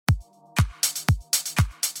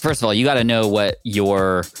First of all, you got to know what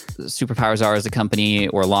your superpowers are as a company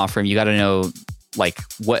or law firm. You got to know like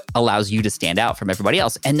what allows you to stand out from everybody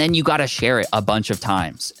else. And then you got to share it a bunch of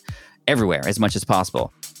times everywhere as much as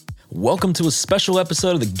possible. Welcome to a special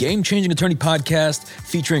episode of the Game Changing Attorney Podcast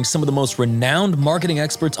featuring some of the most renowned marketing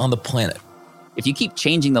experts on the planet. If you keep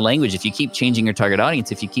changing the language, if you keep changing your target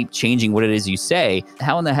audience, if you keep changing what it is you say,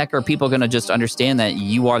 how in the heck are people going to just understand that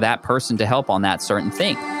you are that person to help on that certain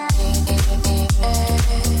thing?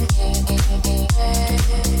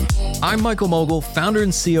 I'm Michael Mogul, founder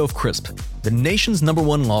and CEO of Crisp, the nation's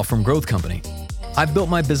 #1 law firm growth company. I've built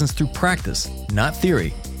my business through practice, not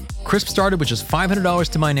theory. Crisp started with just $500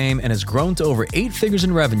 to my name and has grown to over 8 figures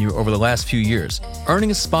in revenue over the last few years, earning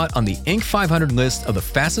a spot on the Inc. 500 list of the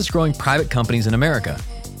fastest growing private companies in America.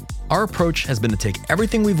 Our approach has been to take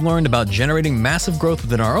everything we've learned about generating massive growth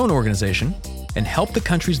within our own organization and help the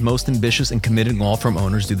country's most ambitious and committed law firm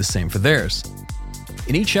owners do the same for theirs.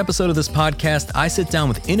 In each episode of this podcast, I sit down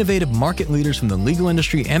with innovative market leaders from the legal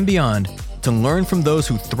industry and beyond to learn from those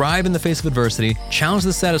who thrive in the face of adversity, challenge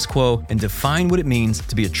the status quo, and define what it means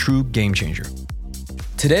to be a true game changer.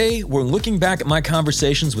 Today, we're looking back at my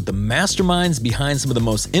conversations with the masterminds behind some of the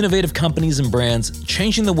most innovative companies and brands,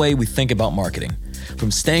 changing the way we think about marketing.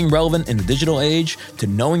 From staying relevant in the digital age to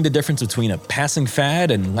knowing the difference between a passing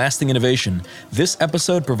fad and lasting innovation, this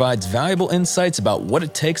episode provides valuable insights about what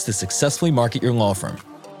it takes to successfully market your law firm.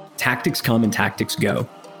 Tactics come and tactics go.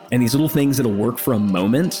 And these little things that'll work for a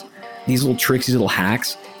moment, these little tricks, these little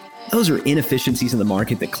hacks, those are inefficiencies in the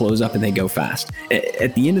market that close up and they go fast.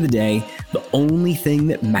 At the end of the day, the only thing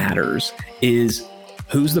that matters is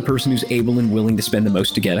who's the person who's able and willing to spend the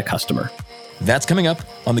most to get a customer. That's coming up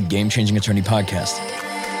on the Game Changing Attorney Podcast.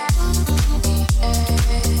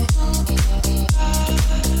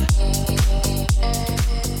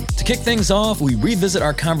 To kick things off, we revisit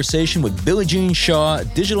our conversation with Billie Jean Shaw,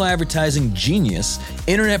 digital advertising genius,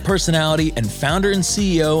 internet personality, and founder and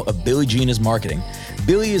CEO of Billie Jean is Marketing.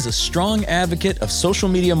 Billie is a strong advocate of social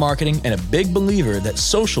media marketing and a big believer that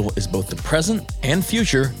social is both the present and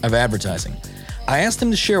future of advertising. I asked him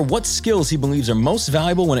to share what skills he believes are most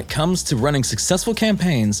valuable when it comes to running successful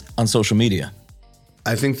campaigns on social media.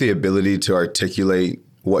 I think the ability to articulate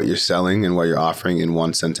what you're selling and what you're offering in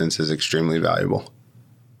one sentence is extremely valuable.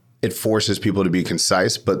 It forces people to be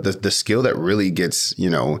concise, but the skill that really gets,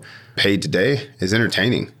 paid today is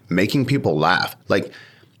entertaining, making people laugh. Like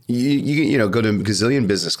you go to a gazillion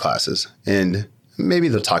business classes and maybe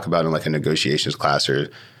they'll talk about it in like a negotiations class or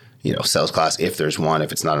sales class, if there's one,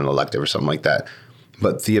 if it's not an elective or something like that.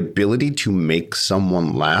 But the ability to make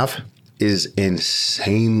someone laugh is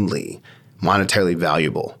insanely monetarily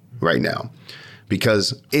valuable right now.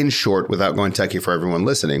 Because in short, without going techie for everyone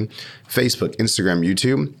listening, Facebook, Instagram,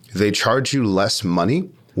 YouTube, they charge you less money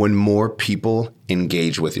when more people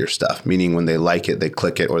engage with your stuff, meaning when they like it, they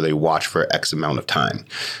click it, or they watch for X amount of time.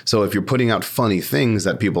 So if you're putting out funny things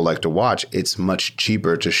that people like to watch, it's much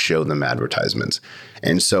cheaper to show them advertisements.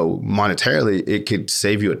 And so monetarily, it could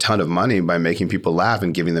save you a ton of money by making people laugh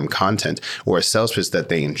and giving them content or a sales pitch that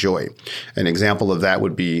they enjoy. An example of that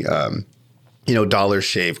would be Dollar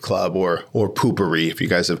Shave Club or Poopery, if you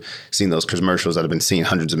guys have seen those commercials that have been seen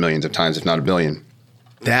hundreds of millions of times, if not a billion.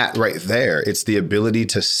 That right there, it's the ability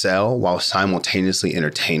to sell while simultaneously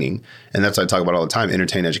entertaining. And that's what I talk about all the time,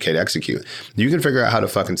 entertain, educate, execute. You can figure out how to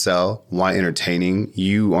fucking sell while entertaining.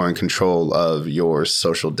 You are in control of your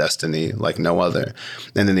social destiny like no other.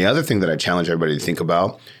 And then the other thing that I challenge everybody to think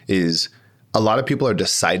about is a lot of people are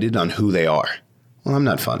decided on who they are. Well, I'm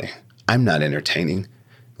not funny. I'm not entertaining.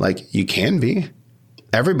 Like, you can be.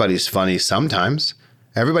 Everybody's funny sometimes.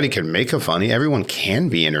 Everybody can make a funny. Everyone can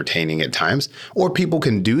be entertaining at times, or people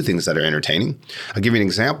can do things that are entertaining. I'll give you an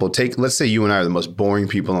example. Let's say you and I are the most boring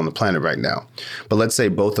people on the planet right now, but let's say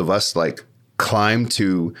both of us climb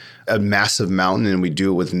to a massive mountain and we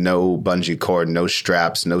do it with no bungee cord, no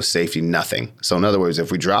straps, no safety, nothing. So in other words,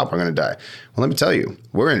 if we drop, we're going to die. Well, let me tell you,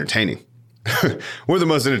 we're entertaining. We're the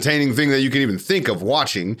most entertaining thing that you can even think of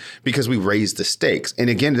watching because we raise the stakes. And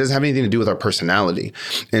again, it doesn't have anything to do with our personality.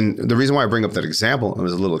 And the reason why I bring up that example, it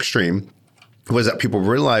was a little extreme, was that people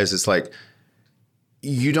realize it's like,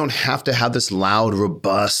 you don't have to have this loud,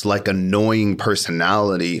 robust, annoying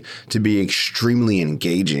personality to be extremely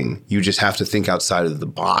engaging. You just have to think outside of the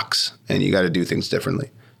box and you got to do things differently.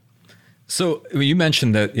 So you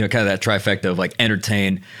mentioned that, kind of that trifecta of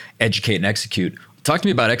entertain, educate, and execute. Talk to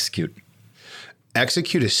me about execute.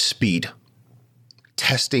 Execute is speed,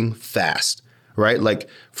 testing fast, right? Like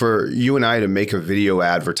for you and I to make a video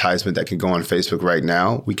advertisement that can go on Facebook right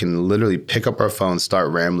now, we can literally pick up our phone,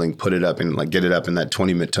 start rambling, put it up and like get it up in that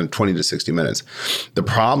 20 to 60 minutes. The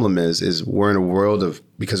problem is we're in a world of,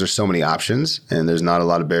 because there's so many options and there's not a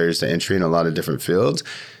lot of barriers to entry in a lot of different fields,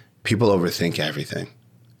 people overthink everything.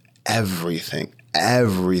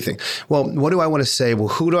 Well, what do I want to say? Well,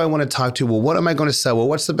 who do I want to talk to? Well, what am I going to sell? Well,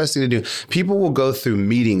 what's the best thing to do? People will go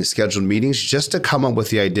through scheduled meetings just to come up with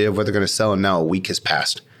the idea of what they're going to sell. And now a week has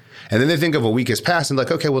passed. And then they think of a week has passed and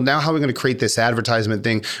like, okay, well, now how are we going to create this advertisement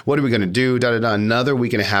thing? What are we going to do? Another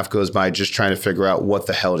week and a half goes by just trying to figure out what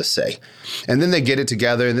the hell to say. And then they get it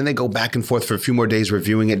together and then they go back and forth for a few more days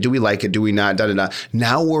reviewing it. Do we like it? Do we not?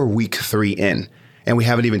 Now we're week 3 in. And we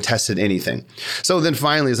haven't even tested anything. So then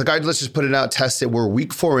finally, it's like, all right, let's just put it out, test it. We're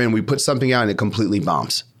week 4 in, we put something out and it completely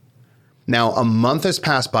bombs. Now, a month has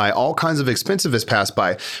passed by, all kinds of expenses has passed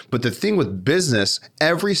by. But the thing with business,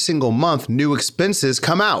 every single month, new expenses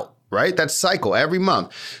come out, right? That cycle every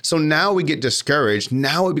month. So now we get discouraged.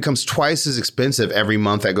 Now it becomes twice as expensive every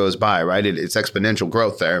month that goes by, right? It's exponential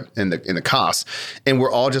growth there in the costs. And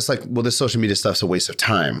we're all just like, well, this social media stuff's a waste of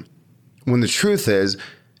time. When the truth is,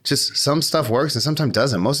 just some stuff works and sometimes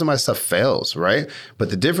doesn't. Most of my stuff fails, right? But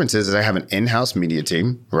the difference is I have an in-house media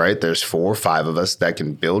team, right? There's 4 or 5 of us that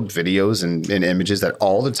can build videos and images that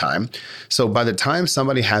all the time. So by the time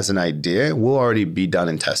somebody has an idea, we'll already be done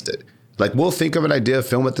and tested. Like we'll think of an idea,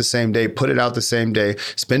 film it the same day, put it out the same day,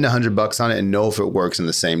 spend $100 on it and know if it works in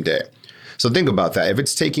the same day. So think about that.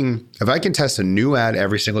 If I can test a new ad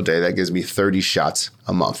every single day, that gives me 30 shots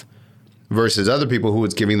a month versus other people who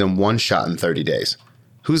it's giving them 1 shot in 30 days.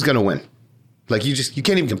 Who's going to win? Like you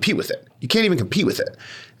can't even compete with it.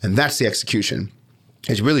 And that's the execution.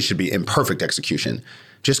 It really should be imperfect execution.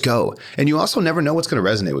 Just go. And you also never know what's going to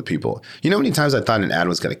resonate with people. You know how many times I thought an ad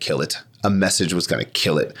was going to kill it? A message was going to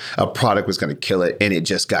kill it. A product was going to kill it. And it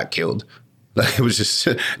just got killed. Like it was just,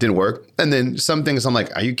 didn't work. And then some things I'm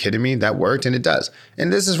like, are you kidding me? That worked. And it does.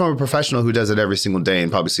 And this is from a professional who does it every single day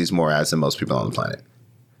and probably sees more ads than most people on the planet.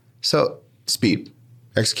 So speed.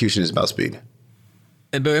 Execution is about speed.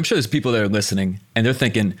 But I'm sure there's people that are listening and they're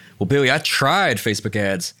thinking, well, Billy, I tried Facebook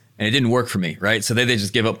ads and it didn't work for me, right? So they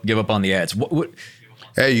just give up on the ads. What?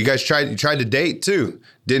 Hey, you guys tried to date too.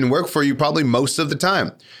 Didn't work for you probably most of the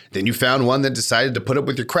time. Then you found one that decided to put up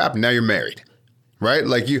with your crap and now you're married, right?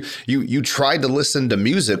 Like you tried to listen to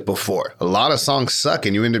music before. A lot of songs suck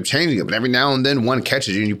and you end up changing it, but every now and then one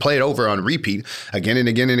catches you and you play it over on repeat again and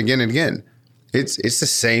again and again and again. It's the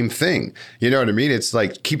same thing. You know what I mean? It's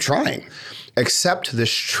like, keep trying. Accept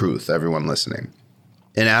this truth, everyone listening.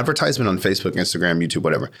 An advertisement on Facebook, Instagram, YouTube,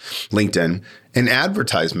 whatever, LinkedIn, an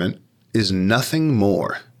advertisement is nothing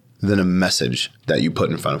more than a message that you put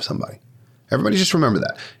in front of somebody. Everybody just remember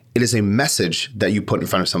that. It is a message that you put in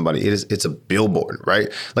front of somebody. It's a billboard, right?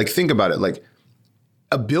 Like think about it. Like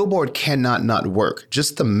a billboard cannot not work.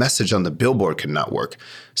 Just the message on the billboard cannot work.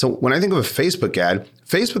 So when I think of a Facebook ad,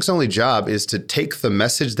 Facebook's only job is to take the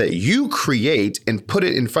message that you create and put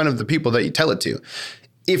it in front of the people that you tell it to.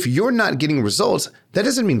 If you're not getting results, that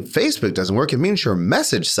doesn't mean Facebook doesn't work. It means your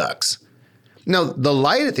message sucks. Now, the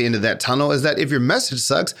light at the end of that tunnel is that if your message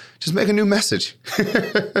sucks, just make a new message. You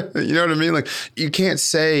know what I mean? Like you can't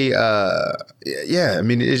say, I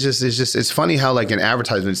mean, it's funny how like an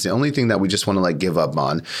advertisement is the only thing that we just want to like give up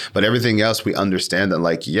on, but everything else we understand that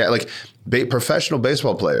like, professional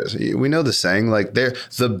baseball players, we know the saying, like they're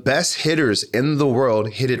the best hitters in the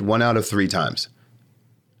world hit it 1 out of 3 times.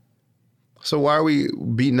 So why are we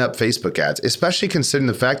beating up Facebook ads? Especially considering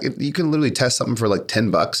the fact you can literally test something for like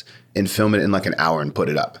 $10 and film it in like an hour and put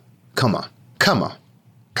it up. Come on.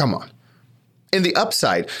 And the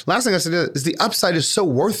upside, last thing I said is the upside is so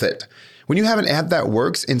worth it. When you have an ad that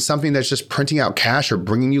works in something that's just printing out cash or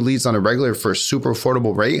bringing you leads on a regular for a super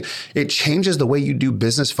affordable rate, it changes the way you do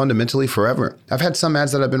business fundamentally forever. I've had some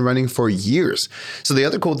ads that I've been running for years. So the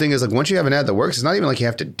other cool thing is like once you have an ad that works, it's not even like you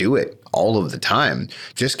have to do it all of the time.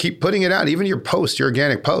 Just keep putting it out. Even your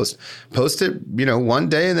organic post. Post it, one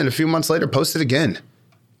day and then a few months later, post it again.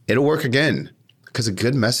 It'll work again. Because a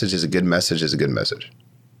good message is a good message is a good message.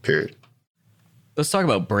 Period. Let's talk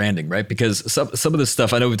about branding, right? Because some of this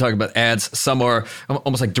stuff, I know we talk about ads, some are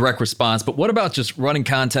almost like direct response, but what about just running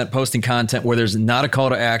content, posting content where there's not a call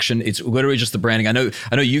to action? It's literally just the branding. I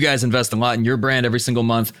know you guys invest a lot in your brand every single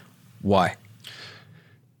month. Why?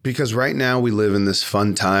 Because right now we live in this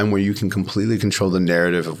fun time where you can completely control the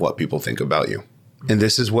narrative of what people think about you. And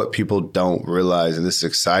this is what people don't realize, and this is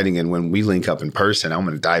exciting. And when we link up in person, I'm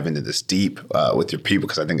going to dive into this deep with your people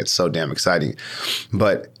because I think it's so damn exciting.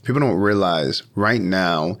 But people don't realize right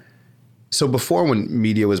now, So before, when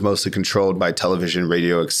media was mostly controlled by television,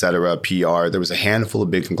 radio, et cetera, PR, there was a handful of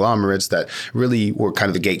big conglomerates that really were kind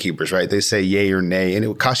of the gatekeepers, right? They say yay or nay, and it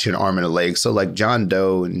would cost you an arm and a leg. So like John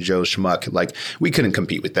Doe and Joe Schmuck, like we couldn't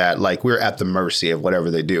compete with that. Like we're at the mercy of whatever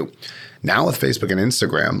they do. Now with Facebook and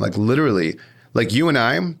Instagram, like literally, like you and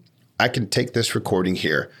I can take this recording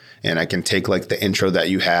here and I can take like the intro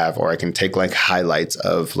that you have, or I can take like highlights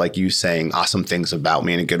of like you saying awesome things about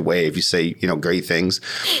me in a good way. If you say, great things,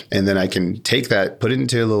 and then I can take that, put it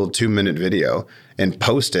into a little 2-minute video and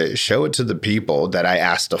post it, show it to the people that I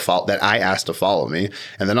asked to follow me.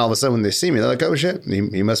 And then all of a sudden when they see me, they're like, oh shit,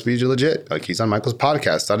 he must be legit. Like he's on Michael's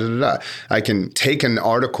podcast, da, da, da, da. I can take an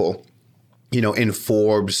article, in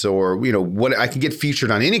Forbes or, what I can get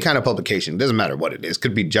featured on any kind of publication. It doesn't matter what it is.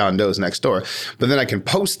 Could be John Doe's Next Door. But then I can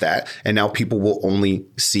post that and now people will only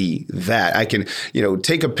see that. I can,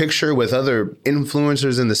 take a picture with other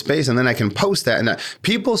influencers in the space and then I can post that and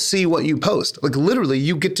people see what you post. Like literally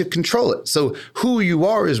you get to control it. So who you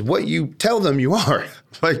are is what you tell them you are.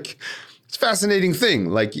 Like it's a fascinating thing.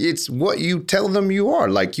 Like it's what you tell them you are.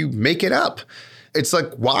 Like you make it up. It's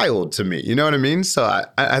like wild to me. You know what I mean? So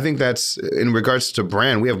I think that's, in regards to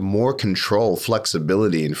brand, we have more control,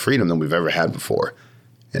 flexibility, and freedom than we've ever had before.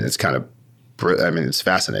 And it's kind of, it's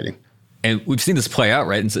fascinating. And we've seen this play out,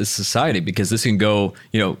 right, in society, because this can go,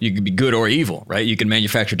 you can be good or evil, right? You can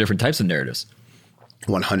manufacture different types of narratives.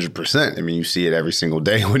 100%. I mean, you see it every single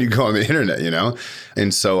day when you go on the internet,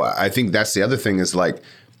 And so I think that's the other thing is like,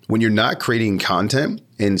 when you're not creating content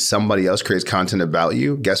and somebody else creates content about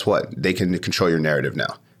you, guess what? They can control your narrative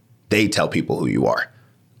now. They tell people who you are,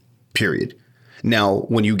 period. Now,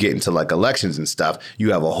 when you get into like elections and stuff,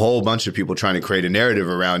 you have a whole bunch of people trying to create a narrative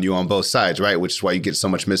around you on both sides, right? Which is why you get so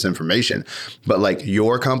much misinformation. But like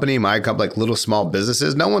your company, my company, like little small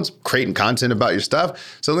businesses, no one's creating content about your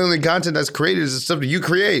stuff. So the only content that's created is the stuff that you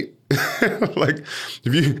create. Like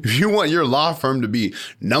if you want your law firm to be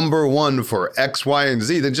number one for X, Y, and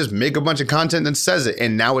Z, then just make a bunch of content that says it.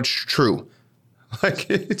 And now it's true. Like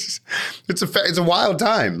it's a wild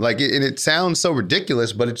time. Like and it sounds so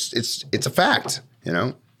ridiculous, but it's a fact,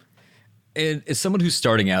 And as someone who's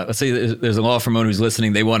starting out, let's say there's a law firm owner who's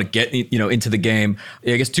listening, they want to get into the game.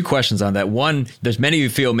 I guess 2 questions on that. One, there's many who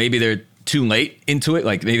feel maybe they're too late into it,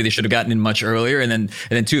 like maybe they should have gotten in much earlier. And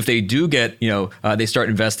then 2, if they do get, they start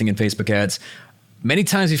investing in Facebook ads, many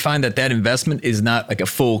times you find that investment is not like a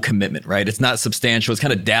full commitment, right? It's not substantial. It's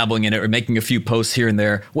kind of dabbling in it or making a few posts here and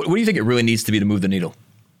there. What do you think it really needs to be to move the needle?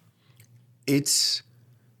 It's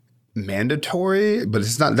mandatory, but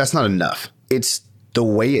that's not enough. It's the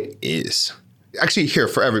way it is. Actually, here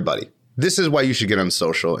for everybody, this is why you should get on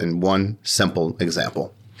social in one simple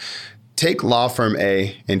example. Take law firm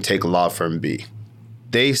A and take law firm B.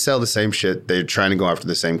 They sell the same shit. They're trying to go after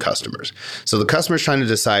the same customers. So the customer's trying to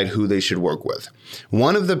decide who they should work with.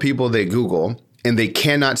 One of the people they Google and they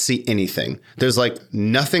cannot see anything. There's like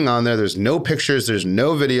nothing on there. There's no pictures. There's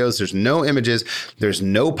no videos. There's no images. There's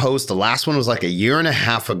no post. The last one was like a year and a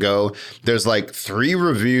half ago. There's like 3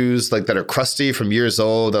 reviews like that are crusty from years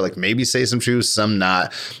old that like maybe say some true, some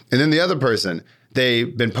not. And then the other person,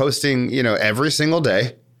 they've been posting, every single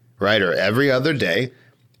day. Right? Or every other day.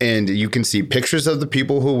 And you can see pictures of the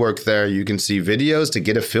people who work there. You can see videos to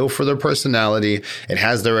get a feel for their personality. It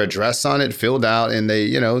has their address on it filled out. And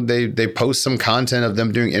they post some content of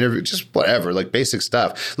them doing interviews, just whatever, like basic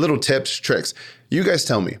stuff, little tips, tricks. You guys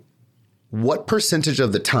tell me, what percentage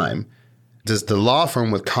of the time does the law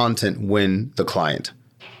firm with content win the client?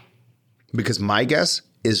 Because my guess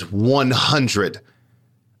is 100.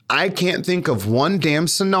 I can't think of one damn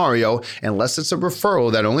scenario unless it's a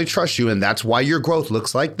referral that only trusts you. And that's why your growth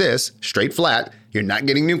looks like this, straight flat. You're not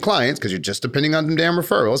getting new clients because you're just depending on them damn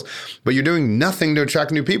referrals, but you're doing nothing to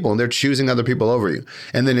attract new people and they're choosing other people over you.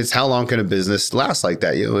 And then it's how long can a business last like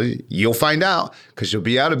that? You'll find out because you'll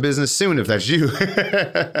be out of business soon if that's you.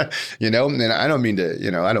 And I don't mean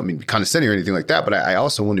to be condescending or anything like that, but I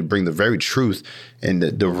also want to bring the very truth and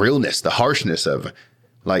the realness, the harshness of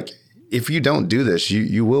like, if you don't do this,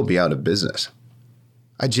 you will be out of business.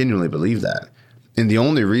 I genuinely believe that. And the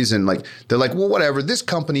only reason, like, they're like, well, whatever, this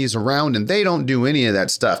company is around and they don't do any of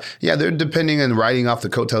that stuff. Yeah, they're depending on riding off the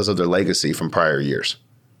coattails of their legacy from prior years.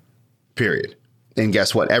 Period. And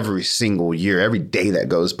guess what? Every single year, every day that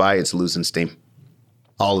goes by, it's losing steam.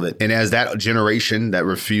 All of it. And as that generation that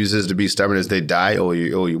refuses to be stubborn as they die,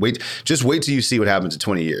 you wait. Just wait till you see what happens in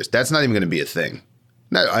 20 years. That's not even going to be a thing.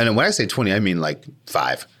 And when I say 20, I mean like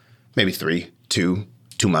 5. Maybe 3, 2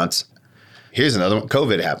 months. Here's another one.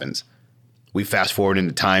 COVID happens. We fast forward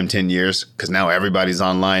into time 10 years because now everybody's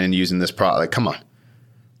online and using this product. Like, come on.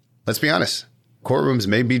 Let's be honest. Courtrooms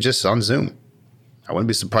may be just on Zoom. I wouldn't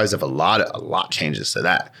be surprised if a lot changes to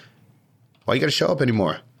that. Why you got to show up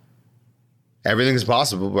anymore? Everything is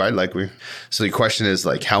possible, right? So the question is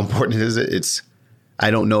like, how important is it? I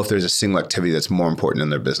don't know if there's a single activity that's more important in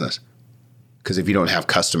their business. Because if you don't have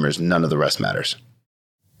customers, none of the rest matters.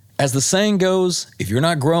 As the saying goes, if you're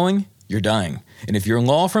not growing, you're dying. And if your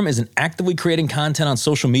law firm isn't actively creating content on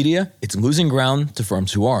social media, it's losing ground to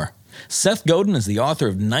firms who are. Seth Godin is the author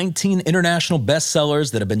of 19 international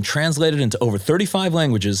bestsellers that have been translated into over 35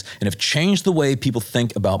 languages and have changed the way people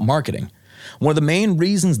think about marketing. One of the main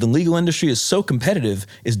reasons the legal industry is so competitive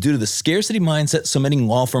is due to the scarcity mindset so many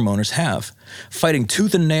law firm owners have, fighting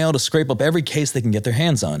tooth and nail to scrape up every case they can get their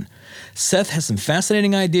hands on. Seth has some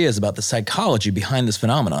fascinating ideas about the psychology behind this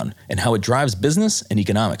phenomenon and how it drives business and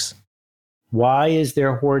economics. Why is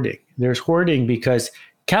there hoarding? There's hoarding because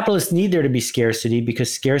capitalists need there to be scarcity,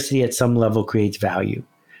 because scarcity at some level creates value.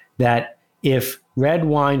 That if red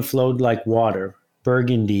wine flowed like water,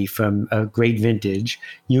 Burgundy from a great vintage,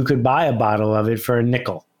 you could buy a bottle of it for a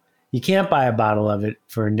nickel. You can't buy a bottle of it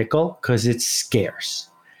for a nickel because it's scarce.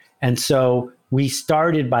 And so we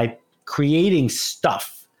started by creating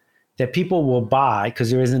stuff that people will buy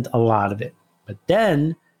because there isn't a lot of it. But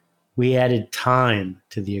then we added time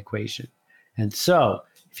to the equation. And so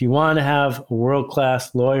if you want to have a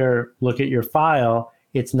world-class lawyer look at your file,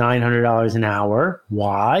 it's $900 an hour.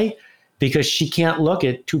 Why? Because she can't look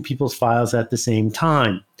at two people's files at the same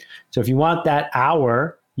time. So if you want that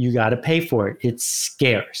hour, you got to pay for it. It's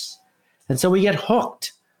scarce. And so we get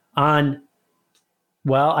hooked on,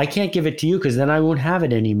 well, I can't give it to you because then I won't have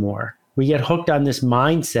it anymore. We get hooked on this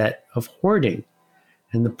mindset of hoarding.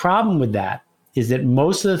 And the problem with that is that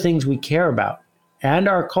most of the things we care about and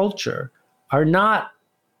our culture are not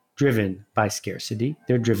driven by scarcity.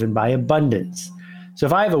 They're driven by abundance. So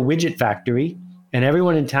if I have a widget factory and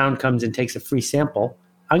everyone in town comes and takes a free sample,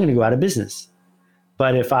 I'm going to go out of business.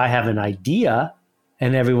 But if I have an idea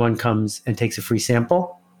and everyone comes and takes a free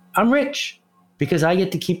sample, I'm rich because I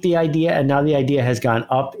get to keep the idea, and now the idea has gone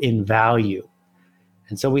up in value.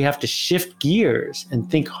 And so we have to shift gears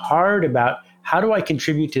and think hard about, how do I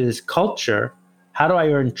contribute to this culture? How do I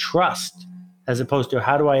earn trust? As opposed to,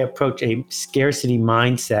 how do I approach a scarcity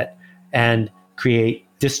mindset and create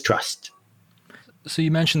distrust? So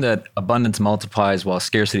you mentioned that abundance multiplies while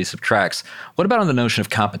scarcity subtracts. What about on the notion of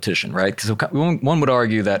competition, right? Because one would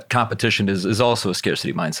argue that competition is also a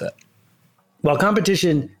scarcity mindset. Well,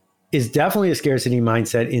 competition is definitely a scarcity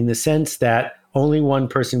mindset in the sense that only one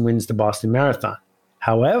person wins the Boston Marathon.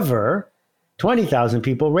 However, 20,000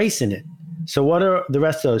 people race in it. So what are the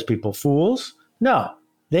rest of those people? Fools? No,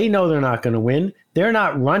 they know they're not going to win. They're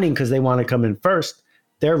not running because they want to come in first.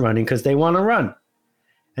 They're running because they want to run.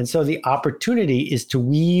 And so the opportunity is to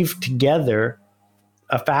weave together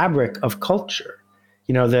a fabric of culture.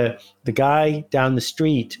 You know, the guy down the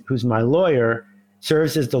street who's my lawyer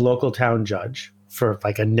serves as the local town judge for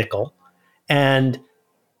like a nickel and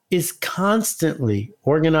is constantly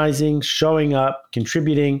organizing, showing up,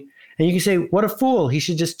 contributing. And you can say, what a fool. He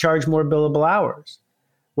should just charge more billable hours.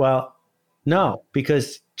 Well, no,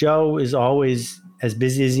 because Joe is always as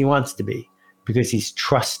busy as he wants to be because he's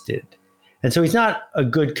trusted. And so he's not a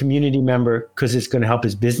good community member because it's going to help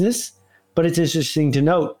his business, but it's interesting to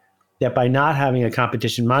note that by not having a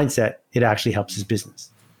competition mindset, it actually helps his business.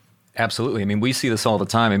 Absolutely. I mean, we see this all the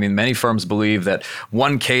time. I mean, many firms believe that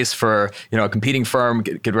one case for, a competing firm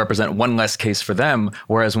could represent one less case for them.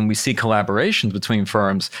 Whereas when we see collaborations between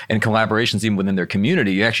firms and collaborations even within their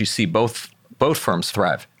community, you actually see both firms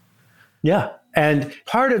thrive. Yeah. And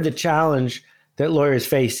part of the challenge that lawyers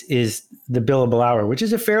face is the billable hour, which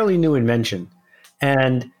is a fairly new invention.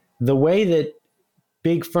 And the way that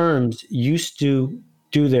big firms used to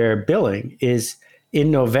do their billing is in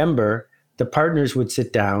November, the partners would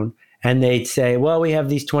sit down and they'd say, well, we have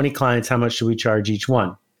these 20 clients. How much should we charge each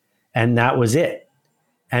one? And that was it.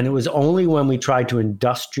 And it was only when we tried to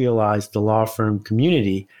industrialize the law firm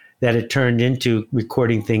community that it turned into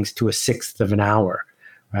recording things to a sixth of an hour.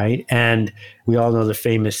 Right. And we all know the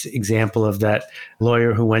famous example of that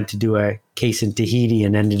lawyer who went to do a case in Tahiti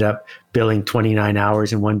and ended up billing 29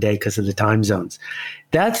 hours in one day because of the time zones.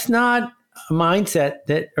 That's not a mindset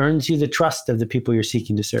that earns you the trust of the people you're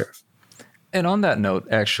seeking to serve. And on that note,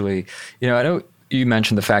 actually, I know you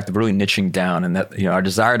mentioned the fact of really niching down and that, our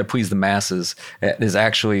desire to please the masses is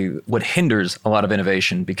actually what hinders a lot of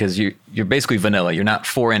innovation because you're basically vanilla. You're not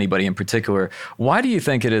for anybody in particular. Why do you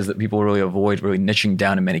think it is that people really avoid really niching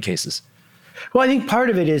down in many cases? Well, I think part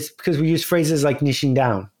of it is because we use phrases like niching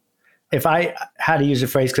down. If I had to use a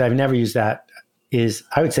phrase, because I've never used that, is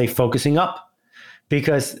I would say focusing up.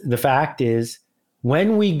 Because the fact is,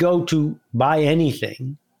 when we go to buy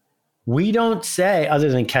anything, we don't say, other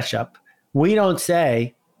than ketchup, we don't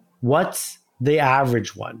say, what's the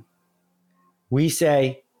average one? We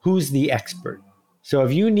say, who's the expert? So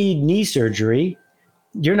if you need knee surgery,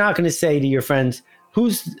 you're not going to say to your friends,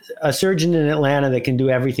 who's a surgeon in Atlanta that can do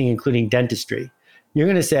everything, including dentistry? You're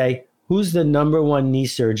going to say, who's the number one knee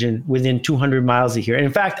surgeon within 200 miles of here? And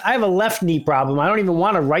in fact, I have a left knee problem. I don't even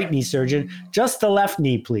want a right knee surgeon, just the left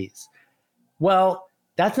knee, please. Well,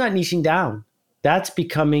 that's not niching down. That's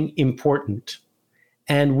becoming important.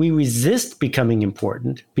 And we resist becoming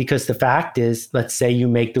important because the fact is, let's say you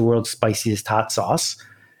make the world's spiciest hot sauce.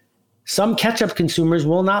 Some ketchup consumers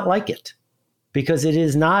will not like it because it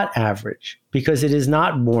is not average, because it is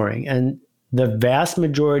not boring. And the vast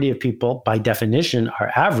majority of people, by definition,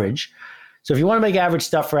 are average. So if you want to make average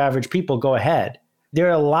stuff for average people, go ahead. There are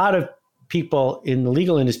a lot of people in the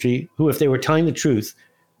legal industry who, if they were telling the truth,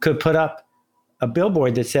 could put up a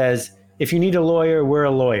billboard that says, if you need a lawyer, we're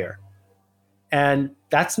a lawyer. And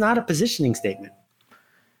that's not a positioning statement.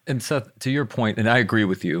 And Seth, to your point, and I agree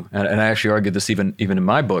with you, and I actually argued this even in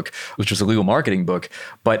my book, which was a legal marketing book,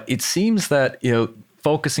 but it seems that,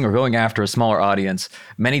 focusing or going after a smaller audience,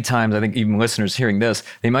 many times, I think even listeners hearing this,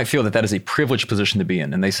 they might feel that is a privileged position to be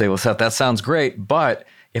in. And they say, well, Seth, that sounds great, but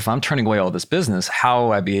if I'm turning away all this business, how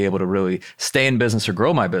will I be able to really stay in business or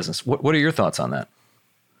grow my business? What are your thoughts on that?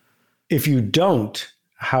 If you don't,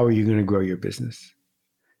 how are you going to grow your business?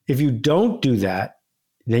 If you don't do that,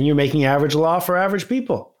 then you're making average law for average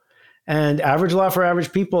people. And average law for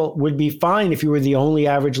average people would be fine if you were the only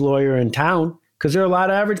average lawyer in town, because there are a lot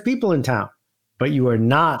of average people in town. But you are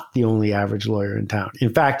not the only average lawyer in town.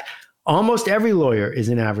 In fact, almost every lawyer is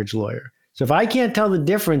an average lawyer. So if I can't tell the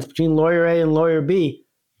difference between lawyer A and lawyer B,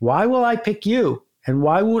 why will I pick you? And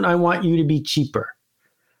why wouldn't I want you to be cheaper?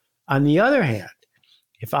 On the other hand,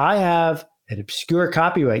 if I have an obscure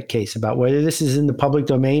copyright case about whether this is in the public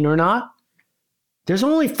domain or not, there's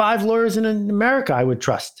only 5 lawyers in America I would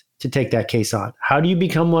trust to take that case on. How do you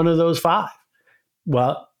become one of those 5?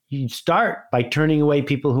 Well, you start by turning away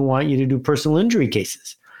people who want you to do personal injury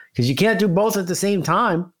cases, because you can't do both at the same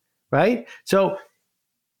time, right? So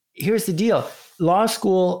here's the deal. Law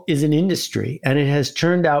school is an industry, and it has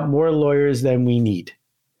churned out more lawyers than we need.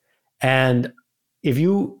 And if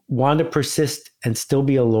you want to persist and still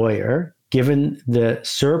be a lawyer, given the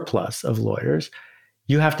surplus of lawyers,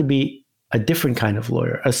 you have to be a different kind of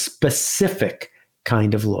lawyer, a specific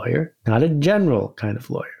kind of lawyer, not a general kind of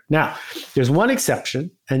lawyer. Now, there's one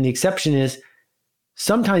exception, and the exception is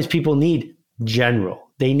sometimes people need general.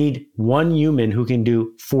 They need one human who can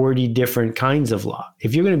do 40 different kinds of law.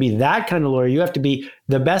 If you're going to be that kind of lawyer, you have to be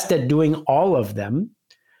the best at doing all of them,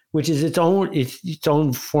 which is its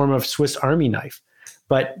own form of Swiss Army knife.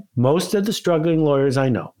 But most of the struggling lawyers I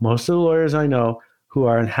know, most of the lawyers I know who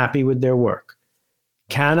are unhappy with their work,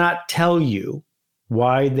 cannot tell you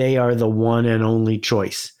why they are the one and only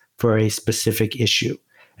choice for a specific issue.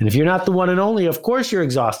 And if you're not the one and only, of course you're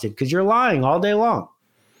exhausted because you're lying all day long.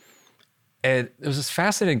 And there was this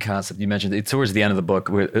fascinating concept you mentioned towards the end of the book,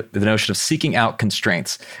 where the notion of seeking out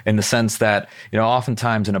constraints, in the sense that,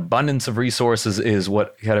 oftentimes an abundance of resources is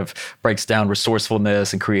what kind of breaks down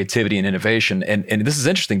resourcefulness and creativity and innovation. And this is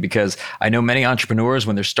interesting because I know many entrepreneurs,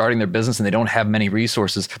 when they're starting their business and they don't have many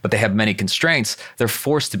resources, but they have many constraints, they're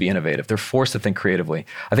forced to be innovative. They're forced to think creatively.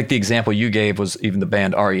 I think the example you gave was even the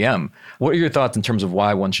band REM. What are your thoughts in terms of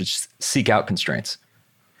why one should seek out constraints?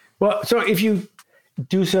 Well, so if you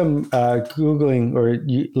do some Googling or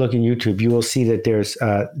look in YouTube, you will see that there's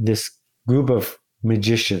this group of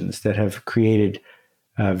magicians that have created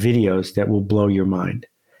videos that will blow your mind.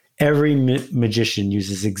 Every magician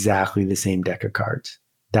uses exactly the same deck of cards.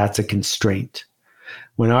 That's a constraint.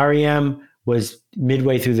 When REM was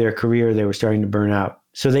midway through their career, they were starting to burn out.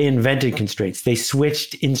 So they invented constraints. They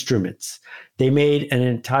switched instruments. They made an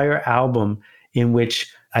entire album in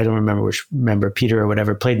which, I don't remember which member, Peter or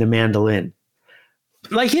whatever, played the mandolin.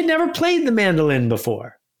 Like he'd never played the mandolin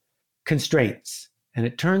before. Constraints. And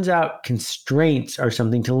it turns out constraints are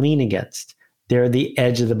something to lean against. They're the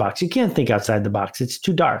edge of the box. You can't think outside the box. It's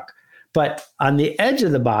too dark. But on the edge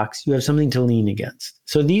of the box, you have something to lean against.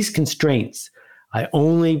 So these constraints, I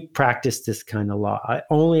only practice this kind of law. I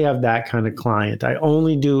only have that kind of client. I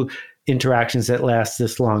only do interactions that last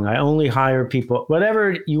this long. I only hire people.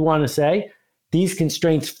 Whatever you want to say, these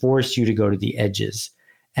constraints force you to go to the edges.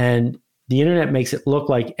 And the internet makes it look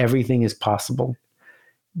like everything is possible,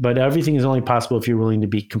 but everything is only possible if you're willing to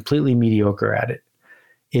be completely mediocre at it.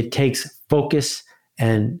 It takes focus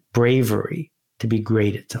and bravery to be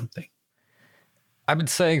great at something. I've been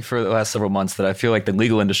saying for the last several months that I feel like the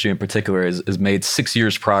legal industry in particular has made 6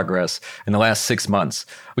 years progress in the last 6 months.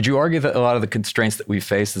 Would you argue that a lot of the constraints that we've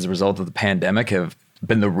faced as a result of the pandemic have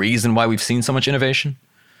been the reason why we've seen so much innovation?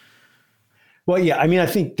 Well, yeah. I mean, I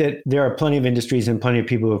think that there are plenty of industries and plenty of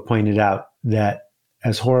people who have pointed out that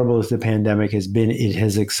as horrible as the pandemic has been, it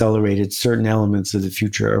has accelerated certain elements of the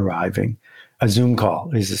future arriving. A Zoom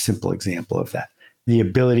call is a simple example of that. The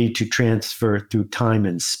ability to transfer through time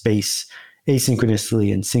and space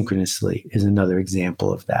asynchronously and synchronously is another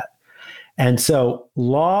example of that. And so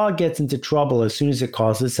law gets into trouble as soon as it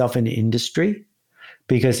calls itself an industry,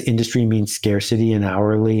 because industry means scarcity and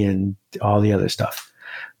hourly and all the other stuff.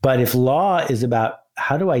 But if law is about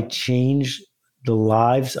how do I change the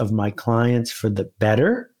lives of my clients for the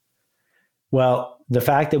better, well, the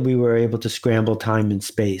fact that we were able to scramble time and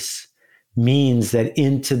space means that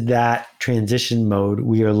into that transition mode,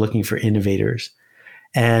 we are looking for innovators.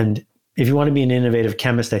 And if you want to be an innovative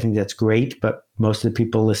chemist, I think that's great, but most of the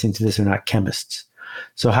people listening to this are not chemists.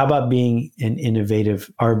 So how about being an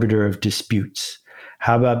innovative arbiter of disputes?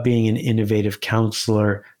 How about being an innovative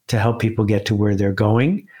counselor to help people get to where they're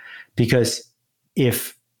going? Because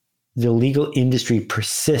if the legal industry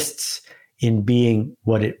persists in being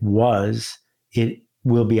what it was, it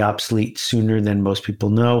will be obsolete sooner than most people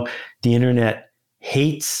know. The internet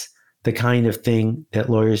hates the kind of thing that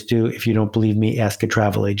lawyers do. If you don't believe me, ask a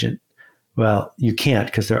travel agent. Well, you can't,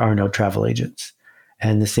 because there are no travel agents.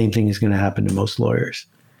 And the same thing is going to happen to most lawyers.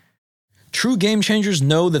 True game changers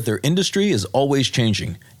know that their industry is always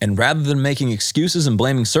changing, and rather than making excuses and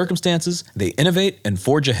blaming circumstances, they innovate and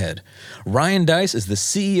forge ahead. Ryan Deiss is the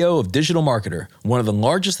CEO of Digital Marketer, one of the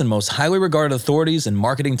largest and most highly regarded authorities in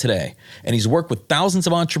marketing today, and he's worked with thousands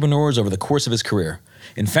of entrepreneurs over the course of his career.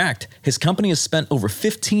 In fact, his company has spent over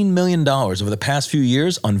 $15 million over the past few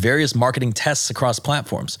years on various marketing tests across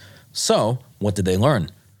platforms. So, what did they learn?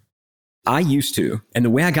 I used to, and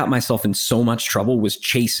the way I got myself in so much trouble was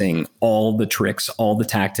chasing all the tricks, all the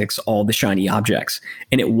tactics, all the shiny objects.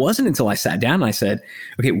 And it wasn't until I sat down and I said,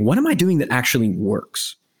 okay, what am I doing that actually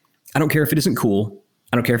works? I don't care if it isn't cool.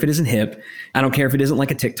 I don't care if it isn't hip. I don't care if it isn't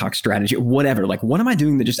like a TikTok strategy, whatever. Like, what am I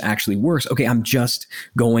doing that just actually works? Okay, I'm just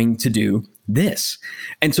going to do this.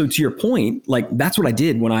 And so to your point, like, that's what I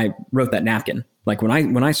did when I wrote that napkin. Like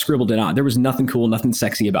when I scribbled it out, there was nothing cool, nothing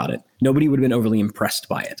sexy about it. Nobody would have been overly impressed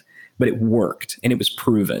by it, but it worked and it was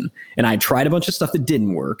proven. And I tried a bunch of stuff that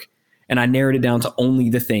didn't work, and I narrowed it down to only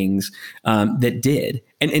the things that did.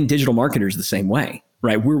 And digital marketers the same way,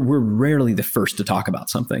 right? We're rarely the first to talk about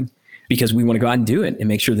something because we want to go out and do it and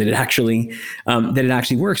make sure that it actually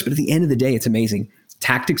works. But at the end of the day, it's amazing.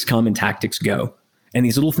 Tactics come and tactics go. And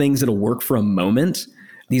these little things that'll work for a moment,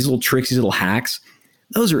 these little tricks, these little hacks,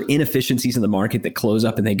 those are inefficiencies in the market that close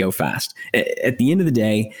up and they go fast. At the end of the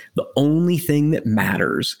day, the only thing that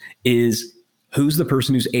matters is who's the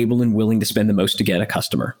person who's able and willing to spend the most to get a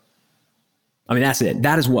customer. I mean, that's it.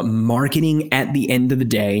 That is what marketing at the end of the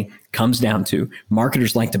day comes down to.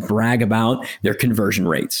 Marketers like to brag about their conversion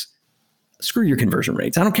rates. Screw your conversion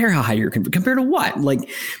rates. I don't care how high you're compared to what? Like,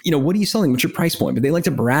 what are you selling? What's your price point? But they like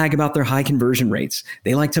to brag about their high conversion rates.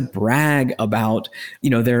 They like to brag about,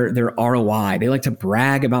 their ROI. They like to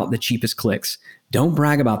brag about the cheapest clicks. Don't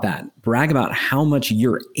brag about that. Brag about how much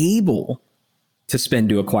you're able to spend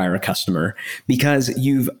to acquire a customer, because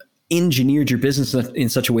you've engineered your business in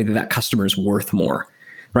such a way that customer is worth more.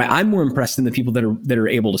 Right? I'm more impressed in the people that are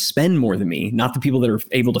able to spend more than me, not the people that are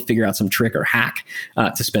able to figure out some trick or hack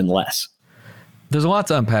to spend less. There's a lot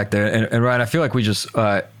to unpack there. And Ryan, I feel like we just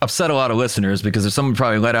upset a lot of listeners because there's someone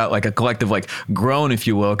probably let out like a collective like groan, if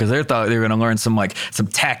you will, because they thought they were going to learn some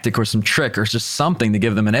tactic or some trick or just something to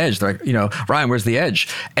give them an edge. They're like, Ryan, where's the edge?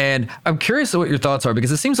 And I'm curious what your thoughts are,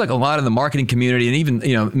 because it seems like a lot of the marketing community and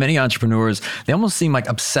even, many entrepreneurs, they almost seem like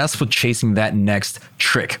obsessed with chasing that next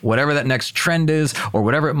trick, whatever that next trend is or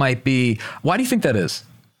whatever it might be. Why do you think that is?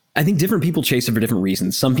 I think different people chase it for different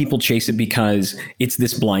reasons. Some people chase it because it's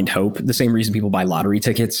this blind hope, the same reason people buy lottery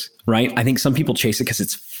tickets, right? I think some people chase it because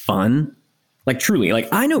it's fun. Like truly, like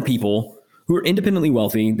I know people who are independently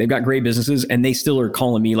wealthy, they've got great businesses, and they still are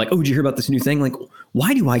calling me like, oh, did you hear about this new thing? Like,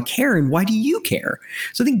 why do I care? And why do you care?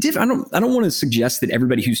 So I think I don't want to suggest that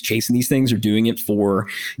everybody who's chasing these things are doing it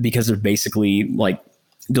because they're basically like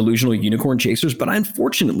delusional unicorn chasers. But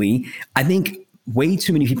unfortunately, I think way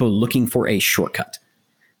too many people are looking for a shortcut.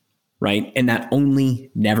 Right. And that only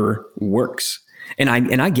never works. And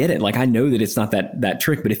I get it. Like, I know that it's not that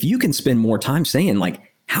trick, but if you can spend more time saying like,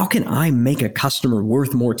 how can I make a customer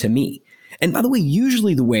worth more to me? And by the way,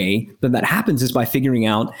 usually the way that happens is by figuring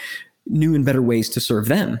out new and better ways to serve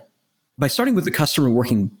them, by starting with the customer,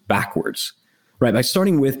 working backwards. right? By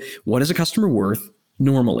starting with what is a customer worth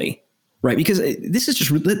normally, right? Because this is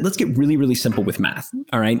just, let's get really, really simple with math.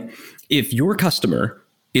 All right. If your customer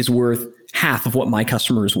is worth half of what my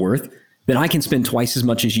customer is worth, then I can spend twice as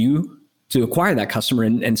much as you to acquire that customer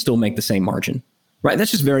and still make the same margin, right?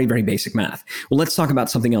 That's just very, very basic math. Well, let's talk about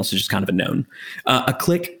something else that's just kind of a known. A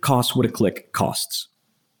click costs what a click costs.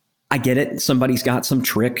 I get it. Somebody's got some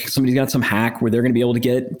trick. Somebody's got some hack where they're going to be able to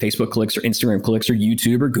get Facebook clicks or Instagram clicks or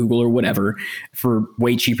YouTube or Google or whatever for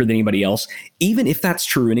way cheaper than anybody else. Even if that's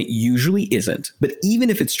true, and it usually isn't, but even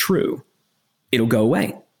if it's true, it'll go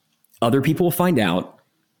away. Other people will find out.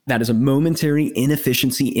 That is a momentary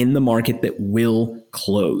inefficiency in the market that will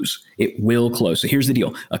close. It will close. So here's the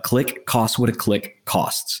deal. A click costs what a click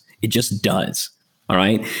costs. It just does. All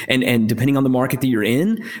right. And depending on the market that you're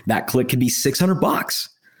in, that click could be $600,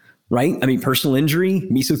 right? I mean, personal injury,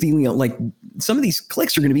 mesothelioma, like some of these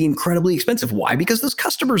clicks are going to be incredibly expensive. Why? Because those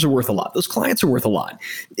customers are worth a lot. Those clients are worth a lot.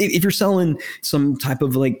 If you're selling some type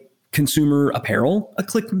of like consumer apparel, a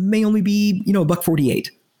click may only be, $1.48.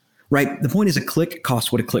 Right? The point is a click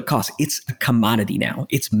costs what a click costs. It's a commodity now.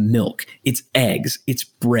 It's milk, it's eggs, it's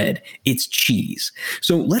bread, it's cheese.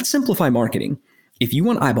 So let's simplify marketing. If you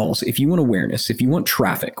want eyeballs, if you want awareness, if you want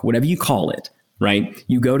traffic, whatever you call it, right?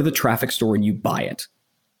 You go to the traffic store and you buy it.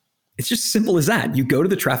 It's just simple as that. You go to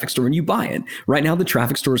the traffic store and you buy it. Right now, the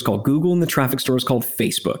traffic store is called Google and the traffic store is called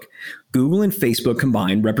Facebook. Google and Facebook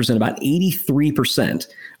combined represent about 83%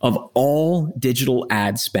 of all digital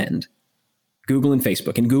ad spend. Google and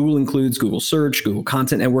Facebook. And Google includes Google Search, Google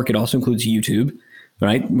Content Network. It also includes YouTube,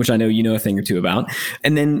 right? Which I know you know a thing or two about.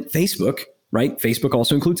 And then Facebook, right? Facebook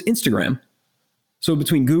also includes Instagram. So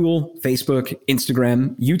between Google, Facebook,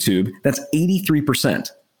 Instagram, YouTube, that's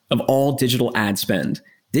 83% of all digital ad spend.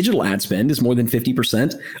 Digital ad spend is more than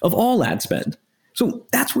 50% of all ad spend. So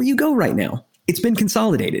that's where you go right now. It's been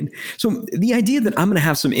consolidated. So the idea that I'm going to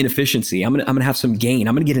have some inefficiency, I'm going to have some gain,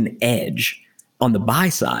 I'm going to get an edge on the buy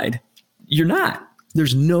side, you're not.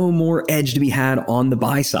 There's no more edge to be had on the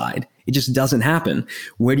buy side. It just doesn't happen.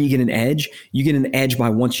 Where do you get an edge? You get an edge by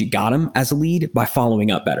once you got them as a lead by following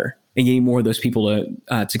up better and getting more of those people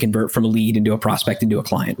to convert from a lead into a prospect into a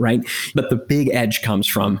client, right? But the big edge comes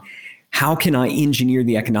from how can I engineer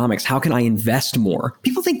the economics? How can I invest more?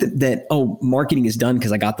 People think that marketing is done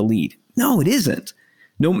because I got the lead. No, it isn't.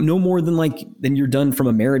 No more than you're done from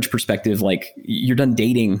a marriage perspective. Like you're done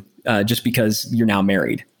dating just because you're now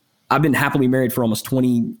married. I've been happily married for almost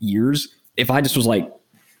 20 years. If I just was like,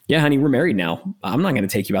 yeah, honey, we're married now, I'm not going to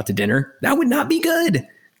take you out to dinner, that would not be good.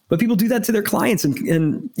 But people do that to their clients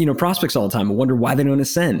and prospects all the time and wonder why they don't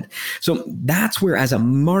ascend. So that's where, as a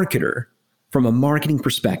marketer, from a marketing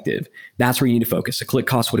perspective, that's where you need to focus. A click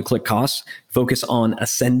costs what a click costs. Focus on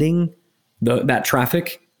ascending that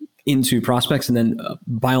traffic into prospects, and then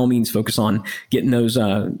by all means focus on getting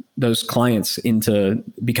those clients into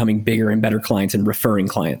becoming bigger and better clients and referring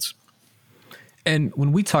clients. And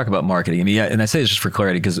when we talk about marketing, I mean, and I say this just for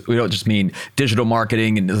clarity, because we don't just mean digital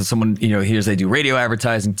marketing and someone, here's they do radio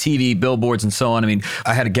advertising, TV, billboards, and so on. I mean,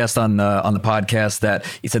 I had a guest on the podcast that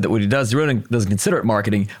he said that what he does, he really doesn't consider it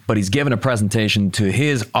marketing, but he's given a presentation to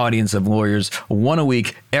his audience of lawyers, one a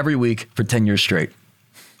week, every week for 10 years straight.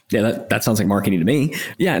 Yeah, that sounds like marketing to me.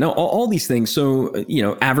 Yeah, no, all these things. So,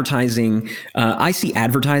 advertising, I see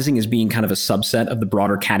advertising as being kind of a subset of the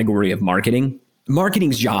broader category of marketing.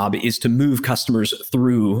 Marketing's job is to move customers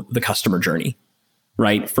through the customer journey,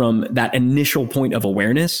 right? From that initial point of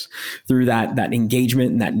awareness through that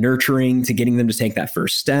engagement and that nurturing to getting them to take that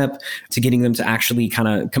first step, to getting them to actually kind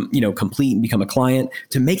of, complete and become a client,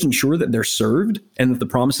 to making sure that they're served and that the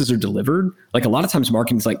promises are delivered. Like a lot of times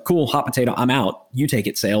marketing's like, cool, hot potato, I'm out. You take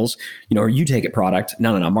it sales, or you take it product.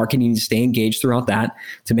 No. Marketing needs to stay engaged throughout that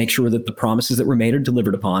to make sure that the promises that were made are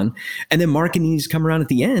delivered upon. And then marketing needs to come around at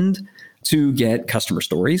the end to get customer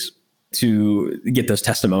stories, to get those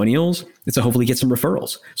testimonials, and to hopefully get some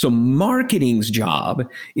referrals. So marketing's job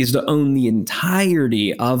is to own the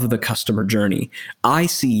entirety of the customer journey. I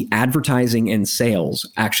see advertising and sales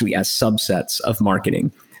actually as subsets of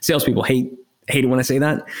marketing. Salespeople hate it when I say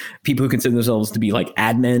that. People who consider themselves to be like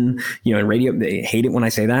ad men, in radio, they hate it when I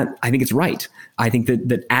say that. I think it's right. I think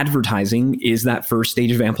that advertising is that first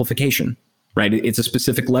stage of amplification. Right. It's a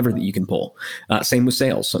specific lever that you can pull. Same with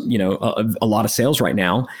sales. A lot of sales right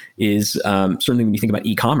now is certainly when you think about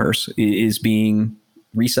e-commerce is being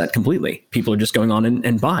reset completely. People are just going on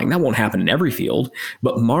and buying. That won't happen in every field,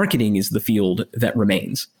 but marketing is the field that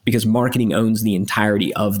remains because marketing owns the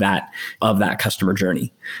entirety of that customer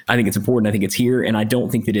journey. I think it's important. I think it's here. And I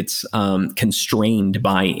don't think that it's constrained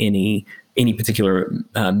by any particular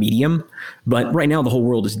medium. But right now, the whole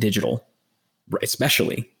world is digital.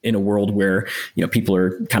 especially in a world where, people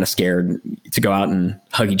are kind of scared to go out and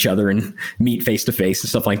hug each other and meet face to face and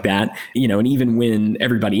stuff like that. And even when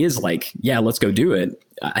everybody is like, yeah, let's go do it,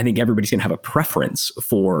 I think everybody's going to have a preference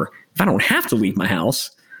for, if I don't have to leave my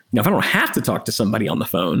house, if I don't have to talk to somebody on the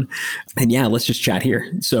phone, then yeah, let's just chat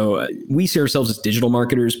here. So we see ourselves as digital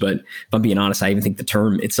marketers, but if I'm being honest, I even think the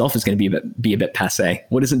term itself is going to be a bit passé.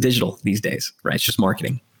 What isn't digital these days, right? It's just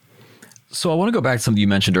marketing. So I want to go back to something you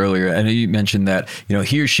mentioned earlier. I know you mentioned that,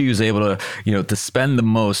 he or she who's able to, to spend the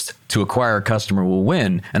most to acquire a customer will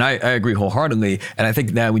win. And I agree wholeheartedly. And I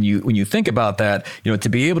think that when you think about that, to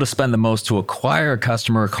be able to spend the most to acquire a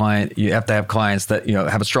customer or client, you have to have clients that,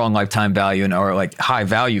 have a strong lifetime value and are like high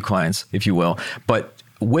value clients, if you will. But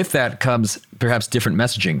with that comes perhaps different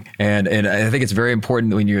messaging. And I think it's very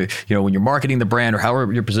important when when you're marketing the brand or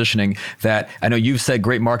however you're positioning that. I know you've said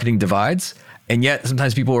great marketing divides. And yet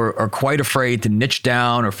sometimes people are quite afraid to niche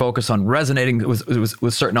down or focus on resonating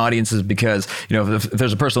with certain audiences because, if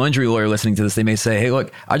there's a personal injury lawyer listening to this, they may say, hey,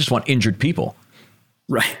 look, I just want injured people.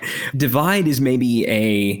 Right. Divide is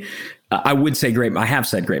maybe I would say great. I have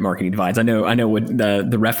said great marketing divides. I know what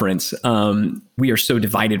the reference. We are so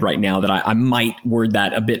divided right now that I might word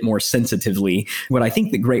that a bit more sensitively. What I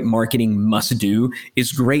think that great marketing must do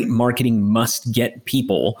is great marketing must get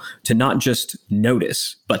people to not just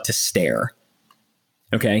notice, but to stare.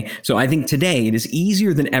 Okay. So I think today it is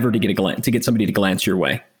easier than ever to get somebody to glance your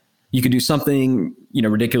way. You could do something,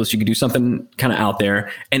 ridiculous. You could do something kind of out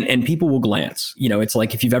there and people will glance. It's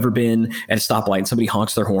like if you've ever been at a stoplight and somebody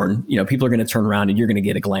honks their horn, people are going to turn around and you're going to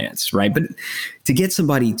get a glance, right? But to get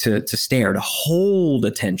somebody to stare, to hold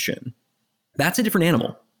attention, that's a different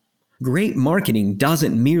animal. Great marketing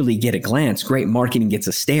doesn't merely get a glance. Great marketing gets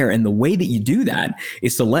a stare. And the way that you do that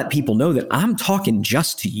is to let people know that I'm talking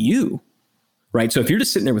just to you. Right. So if you're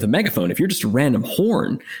just sitting there with a megaphone, if you're just a random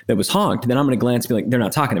horn that was honked, then I'm going to glance and be like, they're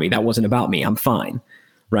not talking to me. That wasn't about me. I'm fine.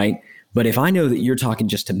 Right. But if I know that you're talking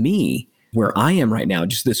just to me, where I am right now,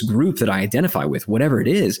 just this group that I identify with, whatever it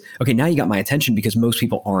is. Okay. Now you got my attention because most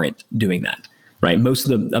people aren't doing that. Right. Most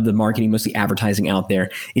of the marketing, most of the advertising out there,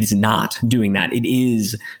 it is not doing that. It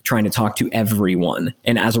is trying to talk to everyone.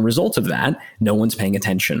 And as a result of that, no one's paying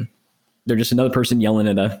attention. They're just another person yelling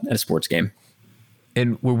at a sports game.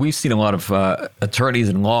 And where we've seen a lot of attorneys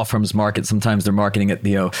and law firms market, sometimes they're marketing at,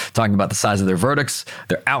 talking about the size of their verdicts,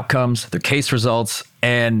 their outcomes, their case results.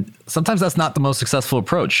 And sometimes that's not the most successful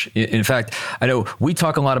approach. In fact, I know we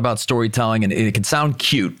talk a lot about storytelling and it can sound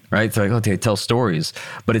cute, right? It's like, okay, tell stories.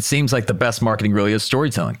 But it seems like the best marketing really is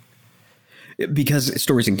storytelling. Because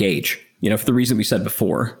stories engage. For the reason we said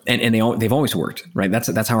before, and they've always worked, right?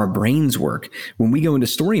 That's how our brains work. When we go into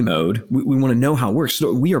story mode, we want to know how it works.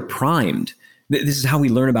 So we are primed. This is how we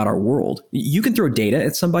learn about our world. You can throw data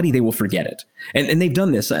at somebody, they will forget it. And they've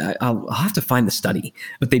done this. I'll have to find the study,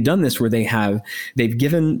 but they've done this where they've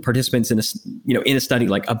given participants in a study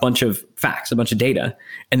like a bunch of facts, a bunch of data,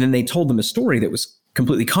 and then they told them a story that was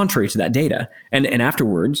completely contrary to that data. And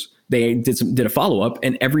afterwards, they did a follow-up,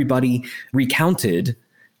 and everybody recounted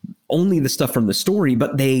only the stuff from the story,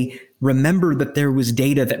 but they remembered that there was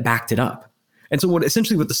data that backed it up. And so what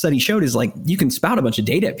the study showed is like, you can spout a bunch of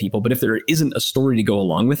data at people, but if there isn't a story to go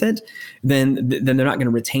along with it, then they're not going to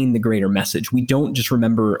retain the greater message. We don't just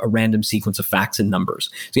remember a random sequence of facts and numbers.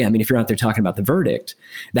 So yeah, if you're out there talking about the verdict,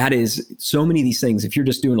 that is so many of these things. If you're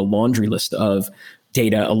just doing a laundry list of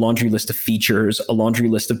data, a laundry list of features, a laundry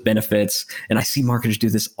list of benefits, and I see marketers do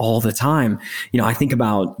this all the time. I think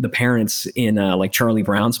about the parents in like Charlie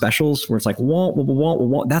Brown specials where it's like, wah, wah, wah, wah,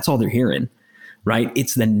 wah. That's all they're hearing, right?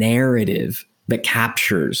 It's the narrative that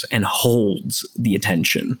captures and holds the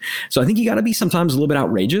attention. So I think you got to be sometimes a little bit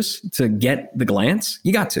outrageous to get the glance.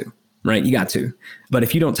 You got to, right? You got to. But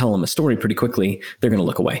if you don't tell them a story pretty quickly, they're going to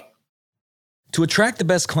look away. To attract the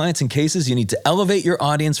best clients and cases, you need to elevate your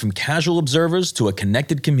audience from casual observers to a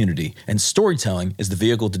connected community, and storytelling is the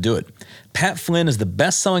vehicle to do it. Pat Flynn is the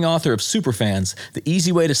best-selling author of Superfans, the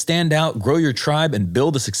easy way to stand out, grow your tribe, and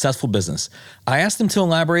build a successful business. I asked him to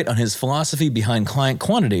elaborate on his philosophy behind client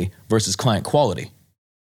quantity versus client quality.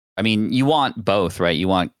 I mean, you want both, right? You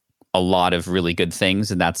want a lot of really good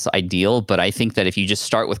things, and that's ideal. But I think that if you just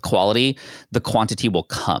start with quality, the quantity will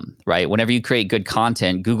come, right? Whenever you create good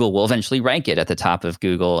content, Google will eventually rank it at the top of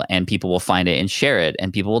Google, and people will find it and share it,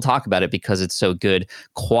 and people will talk about it because it's so good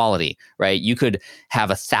quality, right? You could have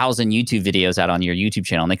 1,000 YouTube videos out on your YouTube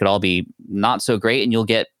channel, and they could all be not so great, and you'll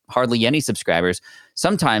get hardly any subscribers.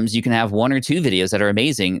 sometimes you can have 1 or 2 videos that are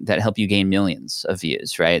amazing that help you gain millions of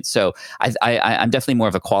views, right? So I'm definitely more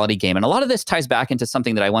of a quality game. And a lot of this ties back into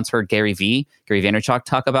something that I once heard Gary Vaynerchuk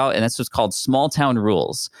talk about, and this was called small town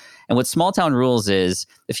rules. And what small town rules is,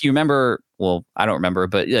 if you remember, well, I don't remember,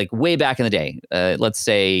 but like way back in the day, let's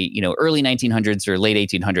say, early 1900s or late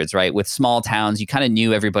 1800s, right? With small towns, you kind of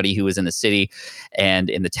knew everybody who was in the city and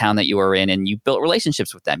in the town that you were in, and you built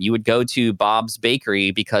relationships with them. You would go to Bob's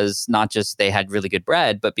Bakery because not just they had really good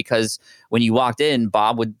bread, but because when you walked in,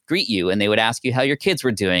 Bob would greet you and they would ask you how your kids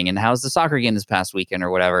were doing and how's the soccer game this past weekend or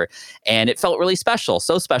whatever. And it felt really special,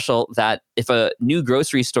 so special that if a new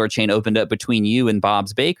grocery store chain opened up between you and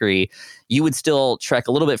Bob's Bakery, you would still trek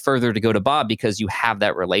a little bit further to go to Bob because you have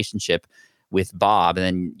that relationship with Bob, and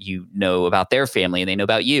then you know about their family and they know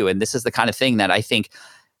about you. And this is the kind of thing that I think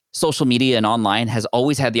social media and online has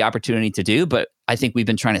always had the opportunity to do, but I think we've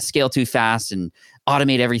been trying to scale too fast and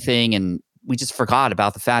automate everything, and we just forgot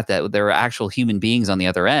about the fact that there are actual human beings on the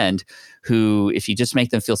other end who, if you just make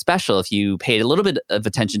them feel special, if you paid a little bit of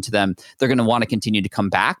attention to them, they're going to want to continue to come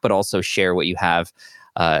back, but also share what you have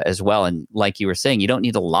as well. And like you were saying, you don't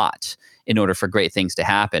need a lot in order for great things to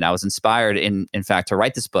happen. I was inspired, in fact, to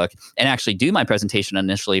write this book and actually do my presentation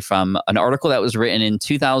initially from an article that was written in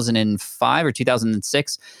 2005 or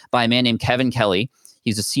 2006 by a man named Kevin Kelly.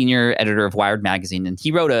 He's a senior editor of Wired magazine, and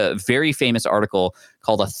he wrote a very famous article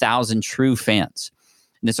called 1,000 True Fans.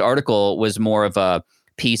 And this article was more of a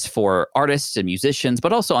piece for artists and musicians,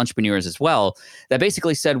 but also entrepreneurs as well, that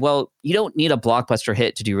basically said, well, you don't need a blockbuster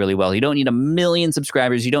hit to do really well. You don't need 1 million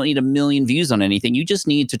subscribers. You don't need 1 million views on anything. You just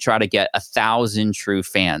need to try to get 1,000 true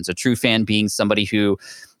fans. A true fan being somebody who,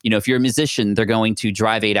 if you're a musician, they're going to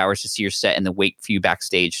drive 8 hours to see your set and then wait for you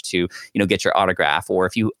backstage to, get your autograph. Or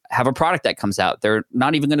if you have a product that comes out, they're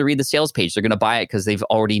not even going to read the sales page. They're going to buy it because they've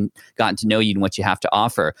already gotten to know you and what you have to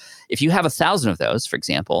offer. If you have 1,000 of those, for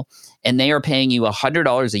example, and they are paying you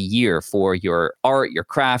 $100 a year for your art, your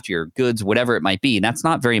craft, your goods, whatever it might be, and that's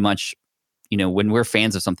not very much. When we're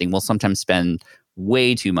fans of something, we'll sometimes spend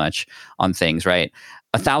way too much on things, right?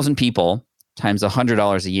 1,000 people times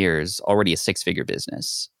 $100 a year is already a 6-figure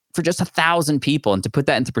business for just 1,000 people. And to put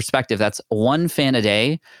that into perspective, that's 1 fan a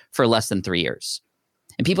day for less than 3 years.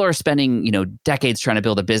 And people are spending, decades trying to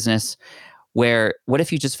build a business where, what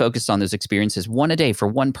if you just focused on those experiences 1 a day for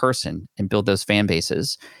 1 person and build those fan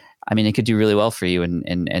bases? I mean, it could do really well for you,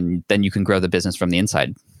 and then you can grow the business from the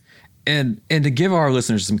inside. And to give our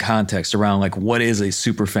listeners some context around like what is a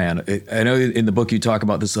super fan, I know in the book you talk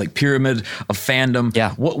about this like pyramid of fandom.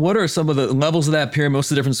 Yeah. What are some of the levels of that pyramid? What's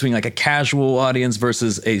the difference between like a casual audience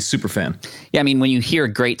versus a super fan? Yeah, I mean, when you hear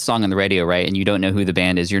a great song on the radio, right, and you don't know who the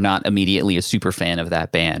band is, you're not immediately a super fan of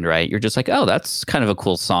that band, right? You're just like, oh, that's kind of a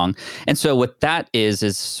cool song. And so what that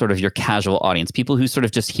is sort of your casual audience, people who sort of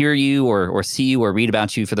just hear you or see you or read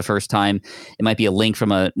about you for the first time. It might be a link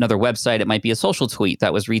from another website. It might be a social tweet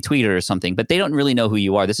that was retweeted or something, but they don't really know who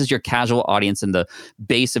you are. This is your casual audience in the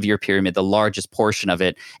base of your pyramid, the largest portion of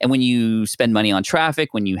it. And when you spend money on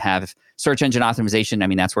traffic, when you have search engine optimization, I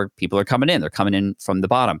mean, that's where people are coming in. They're coming in from the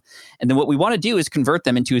bottom. And then what we want to do is convert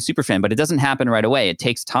them into a super fan, but it doesn't happen right away. It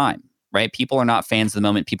takes time. Right? People are not fans the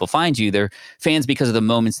moment people find you. They're fans because of the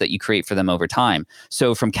moments that you create for them over time.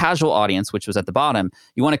 So from casual audience, which was at the bottom,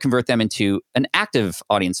 you want to convert them into an active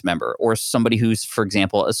audience member or somebody who's, for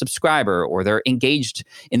example, a subscriber, or they're engaged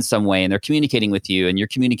in some way and they're communicating with you and you're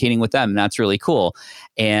communicating with them. And that's really cool.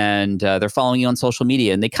 And they're following you on social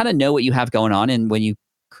media and they kind of know what you have going on. And when you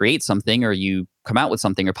create something or you come out with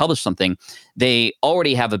something or publish something, they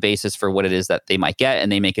already have a basis for what it is that they might get,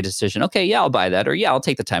 and they make a decision, okay, yeah, I'll buy that, or yeah, I'll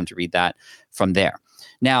take the time to read that from there.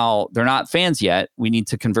 Now, they're not fans yet. We need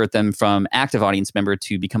to convert them from active audience member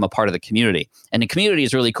to become a part of the community. And the community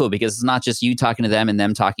is really cool because it's not just you talking to them and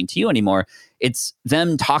them talking to you anymore. It's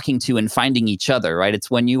them talking to and finding each other, right?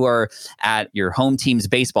 It's when you are at your home team's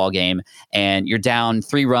baseball game and you're down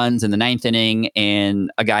 3 runs in the 9th inning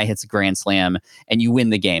and a guy hits a grand slam and you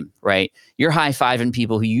win the game, right? You're high-fiving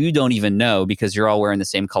people who you don't even know because you're all wearing the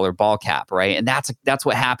same color ball cap, right? And that's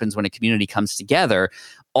what happens when a community comes together,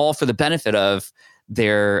 all for the benefit of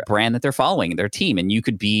their brand that they're following, their team. And you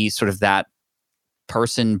could be sort of that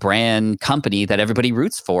person, brand, company that everybody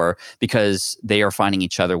roots for because they are finding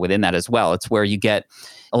each other within that as well. It's where you get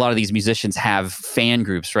a lot of these musicians have fan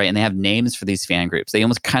groups, right? And they have names for these fan groups. They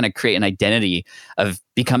almost kind of create an identity of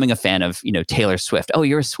becoming a fan of, Taylor Swift. Oh,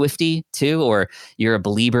 you're a Swiftie too? Or you're a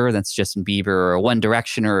Belieber, that's Justin Bieber, or a One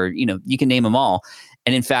Direction, or, you can name them all.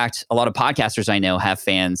 And in fact, a lot of podcasters I know have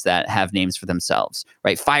fans that have names for themselves,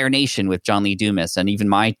 right? Fire Nation with John Lee Dumas, and even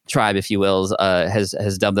my tribe, if you will,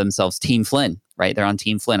 has dubbed themselves Team Flynn, right? They're on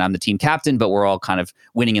Team Flynn. I'm the team captain, but we're all kind of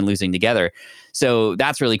winning and losing together. So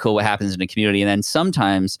that's really cool what happens in a community. And then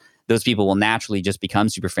sometimes those people will naturally just become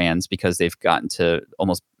super fans because they've gotten to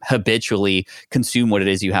almost habitually consume what it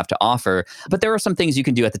is you have to offer. But there are some things you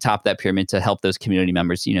can do at the top of that pyramid to help those community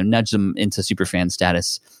members, nudge them into super fan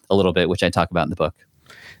status a little bit, which I talk about in the book.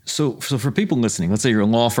 So for people listening, let's say you're a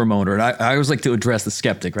law firm owner, and I always like to address the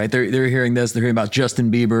skeptic, right? They're hearing this, they're hearing about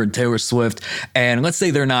Justin Bieber and Taylor Swift, and let's say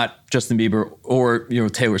they're not Justin Bieber or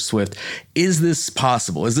Taylor Swift. Is this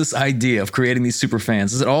possible? Is this idea of creating these super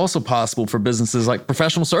fans, is it also possible for businesses like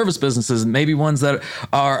professional service businesses, maybe ones that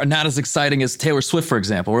are not as exciting as Taylor Swift, for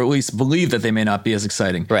example, or at least believe that they may not be as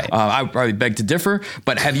exciting? Right. I would probably beg to differ,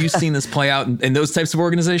 but have you seen this play out in those types of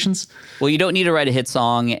organizations? Well, you don't need to write a hit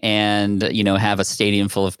song and, have a stadium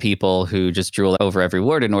full of people who just drool over every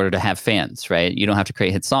word in order to have fans, right? You don't have to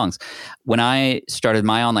create hit songs. When I started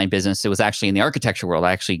my online business, it was actually in the architecture world.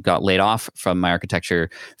 I actually got laid off from my architecture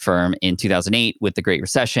firm in 2008 with the Great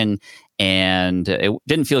Recession. And it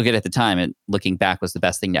didn't feel good at the time. It, looking back, was the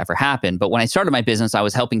best thing to ever happen. But when I started my business, I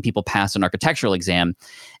was helping people pass an architectural exam.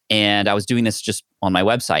 And I was doing this just on my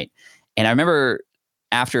website. And I remember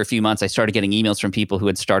after a few months, I started getting emails from people who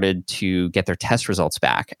had started to get their test results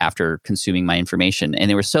back after consuming my information. And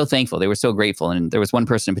they were so thankful. They were so grateful. And there was one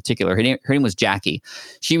person in particular, her name was Jackie.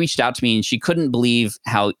 She reached out to me and she couldn't believe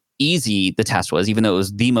how easy the test was, even though it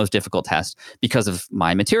was the most difficult test, because of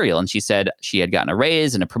my material. And she said she had gotten a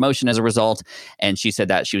raise and a promotion as a result. And she said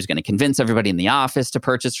that she was going to convince everybody in the office to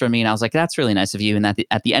purchase from me. And I was like, that's really nice of you. And at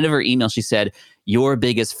the end of her email, she said, "Your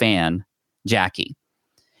biggest fan, Jackie."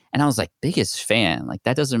 And I was like, biggest fan? Like,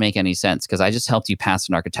 that doesn't make any sense, because I just helped you pass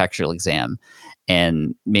an architectural exam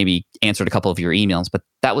and maybe answered a couple of your emails, but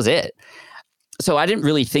that was it. So I didn't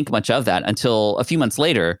really think much of that until a few months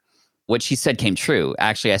later. What she said came true.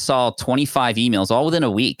 Actually, I saw 25 emails all within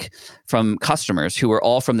a week from customers who were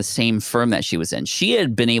all from the same firm that she was in. She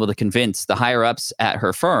had been able to convince the higher ups at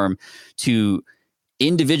her firm to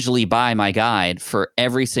individually buy my guide for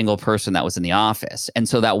every single person that was in the office. And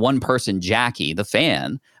so that one person, Jackie, the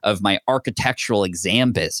fan of my architectural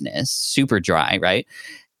exam business, super dry, right,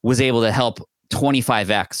 was able to help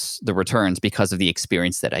 25x the returns because of the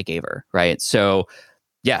experience that I gave her, right? So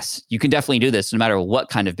yes, you can definitely do this no matter what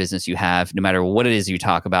kind of business you have, no matter what it is you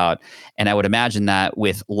talk about. And I would imagine that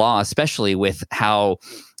with law, especially with how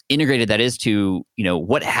integrated that is to,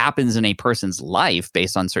 what happens in a person's life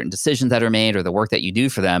based on certain decisions that are made or the work that you do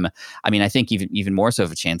for them. I mean, I think even more so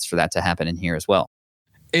of a chance for that to happen in here as well.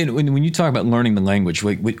 And when you talk about learning the language,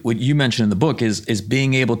 what you mentioned in the book is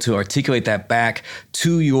being able to articulate that back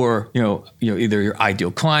to your, either your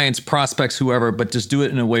ideal clients, prospects, whoever, but just do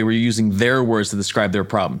it in a way where you're using their words to describe their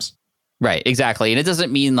problems. Right, exactly. And it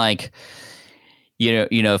doesn't mean like,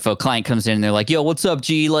 if a client comes in and they're like, "Yo, what's up,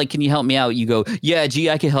 G? Like, can you help me out?" You go, "Yeah,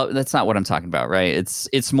 G, I can help." That's not what I'm talking about, right?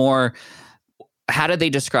 It's more, how do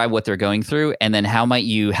they describe what they're going through? And then how might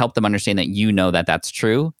you help them understand that that that's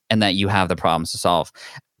true and that you have the problems to solve?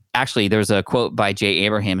 Actually, there's a quote by Jay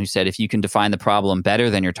Abraham who said, if you can define the problem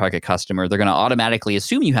better than your target customer, they're going to automatically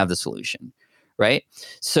assume you have the solution, right?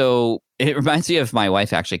 So it reminds me of my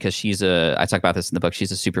wife, actually, because I talk about this in the book.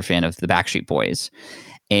 She's a super fan of the Backstreet Boys.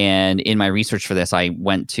 And in my research for this, I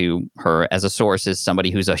went to her as a source as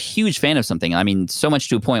somebody who's a huge fan of something. I mean, so much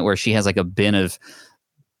to a point where she has like a bin of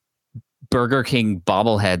Burger King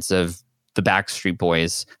bobbleheads of the Backstreet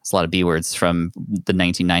Boys. It's a lot of B words from the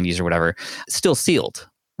 1990s or whatever, still sealed,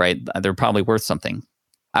 right? They're probably worth something.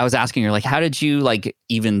 I was asking her, like, how did you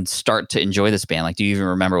even start to enjoy this band? Like, do you even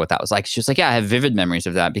remember what that was like? She was like, yeah, I have vivid memories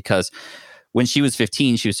of that, because when she was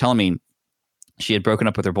 15, she was telling me she had broken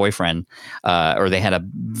up with her boyfriend, or they had a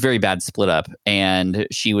very bad split up, and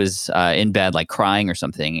she was in bed, crying or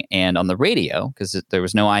something. And on the radio, because there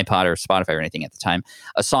was no iPod or Spotify or anything at the time,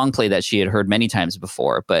 a song played that she had heard many times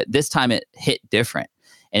before, but this time it hit different.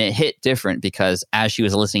 And it hit different because as she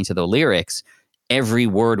was listening to the lyrics, every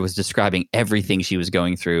word was describing everything she was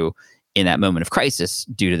going through in that moment of crisis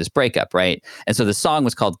due to this breakup, right? And so the song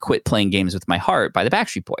was called "Quit Playing Games with My Heart" by the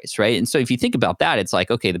Backstreet Boys, right? And so if you think about that, it's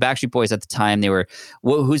like, okay, the Backstreet Boys at the time, they were,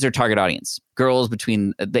 who's their target audience? Girls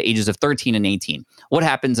between the ages of 13 and 18. What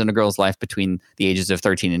happens in a girl's life between the ages of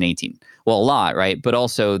 13 and 18? Well, a lot, right? But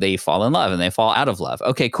also they fall in love and they fall out of love.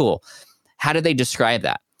 Okay, cool. How do they describe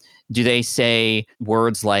that? Do they say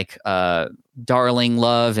words like darling,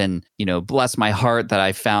 love, and, bless my heart that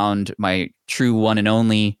I found my true one and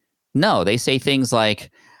only? No, they say things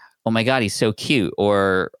like, "Oh my God, he's so cute,"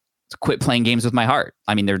 or quit playing games with my heart.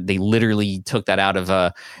 I mean, they literally took that out of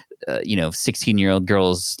a 16-year-old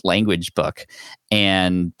girl's language book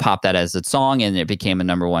and popped that as a song, and it became a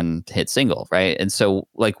number one hit single, right? And so,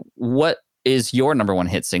 like, what is your number one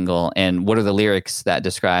hit single, and what are the lyrics that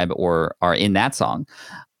describe or are in that song?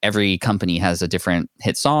 Every company has a different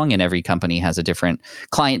hit song, and every company has a different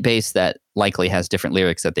client base that likely has different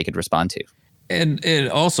lyrics that they could respond to. And it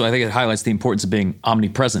also, I think it highlights the importance of being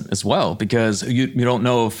omnipresent as well, because you don't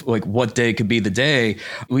know if, like, what day could be the day.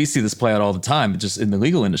 We see this play out all the time, just in the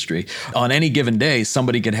legal industry. On any given day,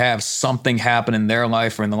 somebody could have something happen in their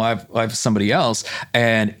life or in the life of somebody else.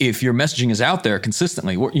 And if your messaging is out there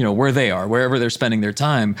consistently, where they are, wherever they're spending their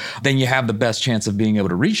time, then you have the best chance of being able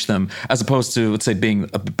to reach them, as opposed to, let's say, being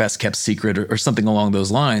a best kept secret or something along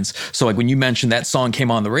those lines. So, like, when you mentioned that song came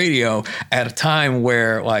on the radio at a time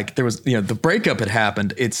where, like, there was, the breakup had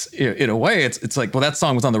happened, it's, in a way, it's like, well, that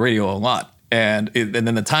song was on the radio a lot, and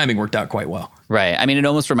then the timing worked out quite well. Right. I mean, it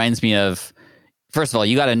almost reminds me of, first of all,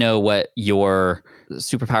 you got to know what your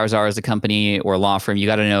superpowers are as a company or law firm. You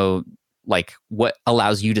got to know, like, what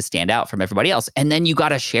allows you to stand out from everybody else, and then you got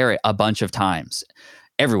to share it a bunch of times,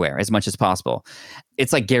 everywhere, as much as possible.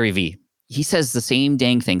 It's like Gary Vee. He says the same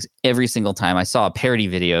dang things every single time. I saw a parody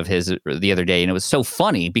video of his the other day, and it was so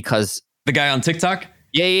funny because the guy on TikTok.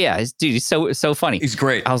 Yeah. Dude, he's so funny. He's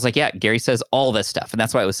great. I was like, yeah, Gary says all this stuff, and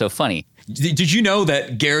that's why it was so funny. Did you know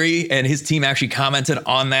that Gary and his team actually commented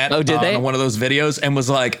on that? Oh, did they? On one of those videos, and was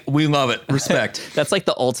like, we love it. Respect. That's like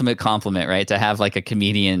the ultimate compliment, right? To have, like, a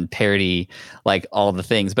comedian parody, like, all the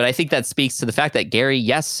things. But I think that speaks to the fact that Gary,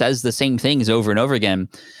 yes, says the same things over and over again,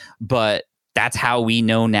 but that's how we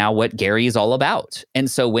know now what Gary is all about.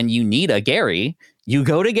 And so when you need a Gary, you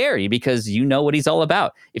go to Gary because you know what he's all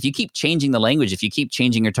about. If you keep changing the language, if you keep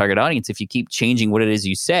changing your target audience, if you keep changing what it is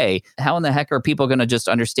you say, how in the heck are people going to just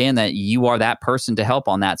understand that you are that person to help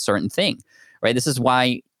on that certain thing, right? This is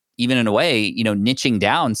why, even in a way, niching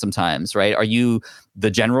down sometimes, right? Are you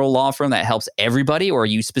the general law firm that helps everybody, or are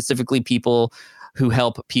you specifically people who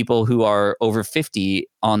help people who are over 50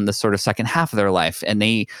 on the sort of second half of their life, and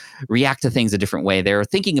they react to things a different way? They're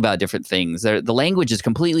thinking about different things. The language is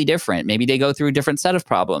completely different. Maybe they go through a different set of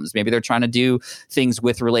problems. Maybe they're trying to do things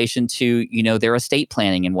with relation to, their estate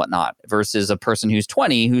planning and whatnot, versus a person who's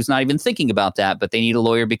 20 who's not even thinking about that, but they need a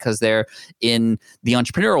lawyer because they're in the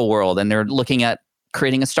entrepreneurial world and they're looking at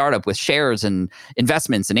creating a startup with shares and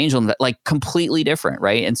investments and angel, like, completely different,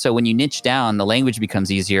 right? And so when you niche down, the language becomes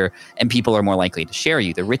easier and people are more likely to share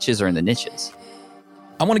you. The riches are in the niches.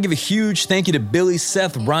 I want to give a huge thank you to Billy,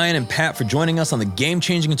 Seth, Ryan, and Pat for joining us on the Game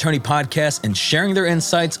Changing Attorney podcast and sharing their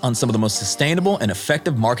insights on some of the most sustainable and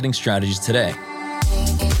effective marketing strategies today.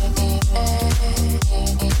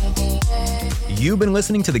 You've been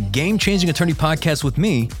listening to the Game Changing Attorney podcast with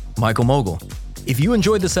me, Michael Mogul. If you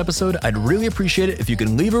enjoyed this episode, I'd really appreciate it if you could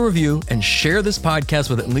leave a review and share this podcast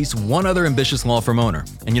with at least one other ambitious law firm owner.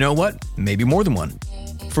 And you know what? Maybe more than one.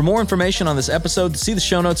 For more information on this episode, see the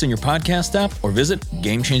show notes in your podcast app or visit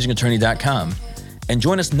GameChangingAttorney.com. And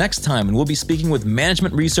join us next time when we'll be speaking with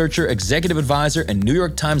management researcher, executive advisor, and New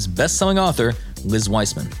York Times bestselling author, Liz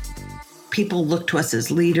Weissman. People look to us as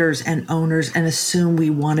leaders and owners and assume we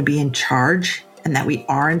want to be in charge and that we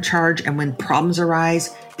are in charge. And when problems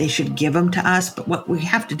arise, they should give them to us. But what we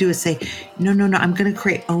have to do is say, no, I'm going to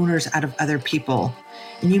create owners out of other people.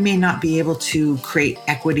 And you may not be able to create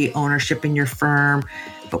equity ownership in your firm,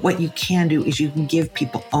 but what you can do is you can give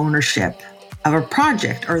people ownership of a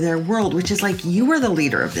project or their world, which is like, you are the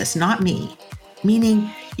leader of this, not me. Meaning,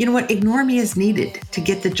 you know what? Ignore me is needed to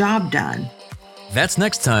get the job done. That's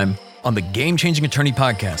next time on the Game Changing Attorney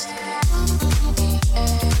podcast.